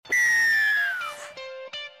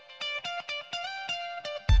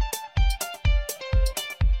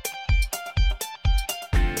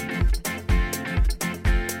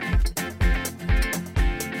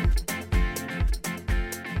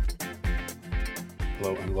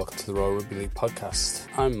Hello and welcome to the Royal Rugby League podcast.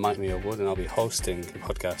 I'm Mike Mealwood and I'll be hosting the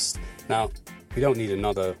podcast. Now, we don't need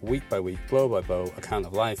another week-by-week, blow-by-blow account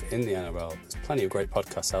of life in the NRL. There's plenty of great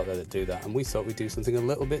podcasts out there that do that, and we thought we'd do something a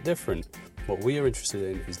little bit different. What we are interested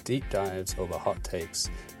in is deep dives over hot takes,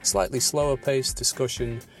 slightly slower paced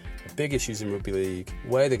discussion, big issues in rugby league,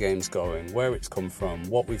 where the game's going, where it's come from,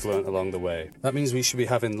 what we've learnt along the way. That means we should be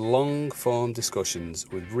having long-form discussions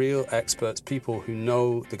with real experts, people who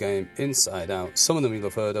know the game inside out. Some of them you'll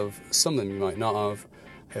have heard of, some of them you might not have.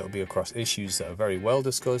 It'll be across issues that are very well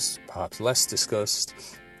discussed, perhaps less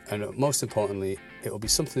discussed, and most importantly, it will be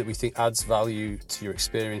something that we think adds value to your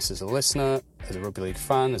experience as a listener, as a rugby league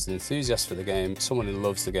fan, as an enthusiast for the game, someone who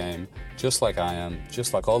loves the game, just like I am,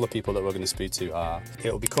 just like all the people that we're going to speak to are.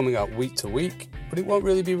 It will be coming out week to week, but it won't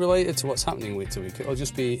really be related to what's happening week to week. It'll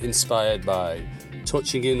just be inspired by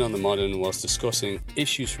touching in on the modern whilst discussing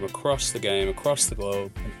issues from across the game, across the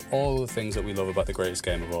globe, and all the things that we love about the greatest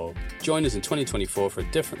game of all. Join us in 2024 for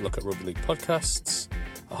a different look at rugby league podcasts.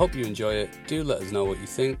 I hope you enjoy it. Do let us know what you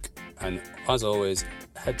think. And as always,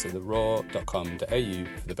 head to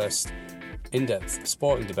theraw.com.au for the best in-depth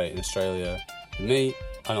sporting debate in Australia with me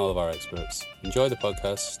and all of our experts. Enjoy the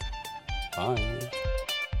podcast. Bye.